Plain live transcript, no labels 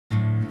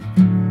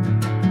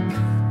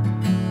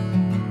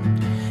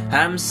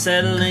I'm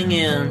settling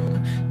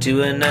in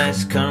to a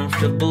nice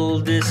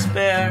comfortable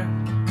despair.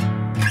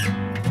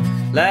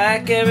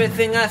 Like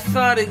everything I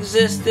thought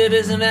existed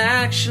isn't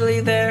actually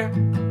there.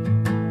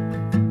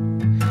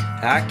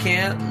 I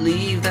can't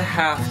leave the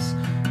house,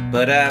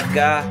 but I've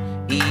got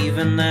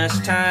even less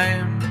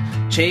time,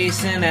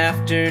 chasing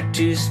after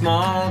two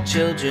small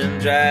children,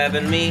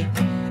 driving me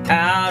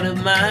out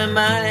of my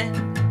mind.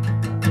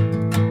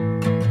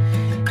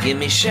 Give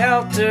me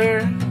shelter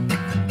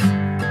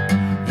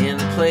in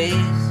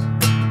place.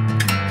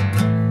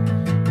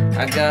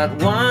 I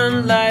got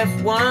one life,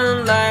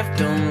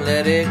 don't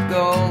let it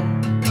go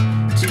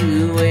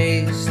to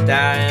waste.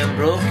 I am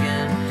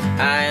broken,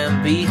 I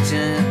am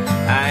beaten,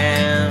 I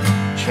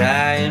am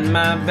trying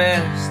my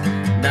best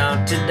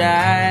not to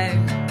die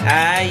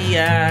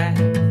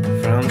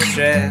from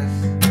stress.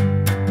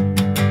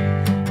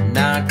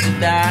 Not to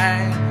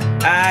die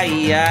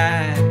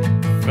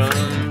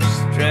from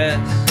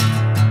stress.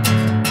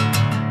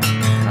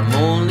 I'm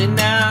only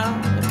now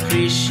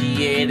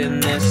appreciating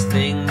this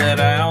thing that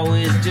I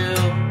always do,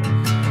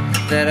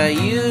 that I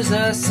use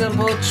a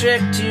simple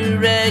trick to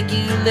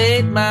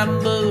regulate my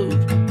mood.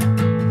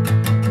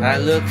 I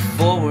look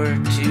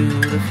forward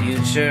to the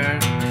future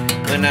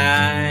when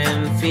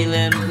I'm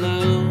feeling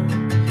blue,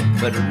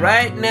 but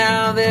right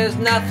now there's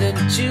nothing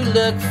to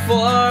look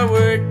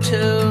forward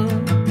to.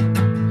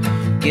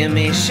 Give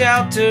me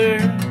shelter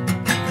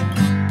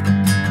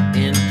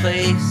in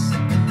place.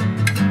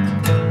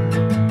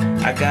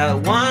 I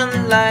got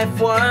one life,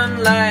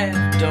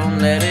 don't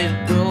let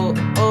it go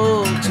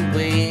to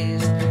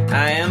waste.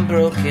 I am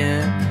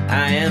broken,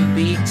 I am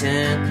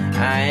beaten,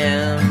 I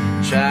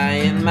am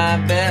trying my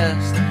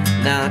best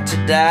not to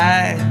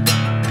die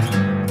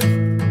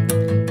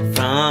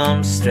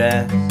from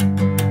stress.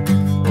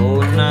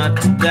 Oh,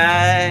 not to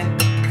die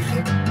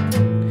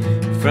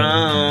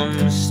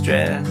from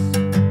stress.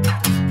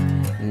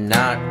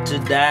 Not to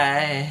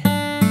die.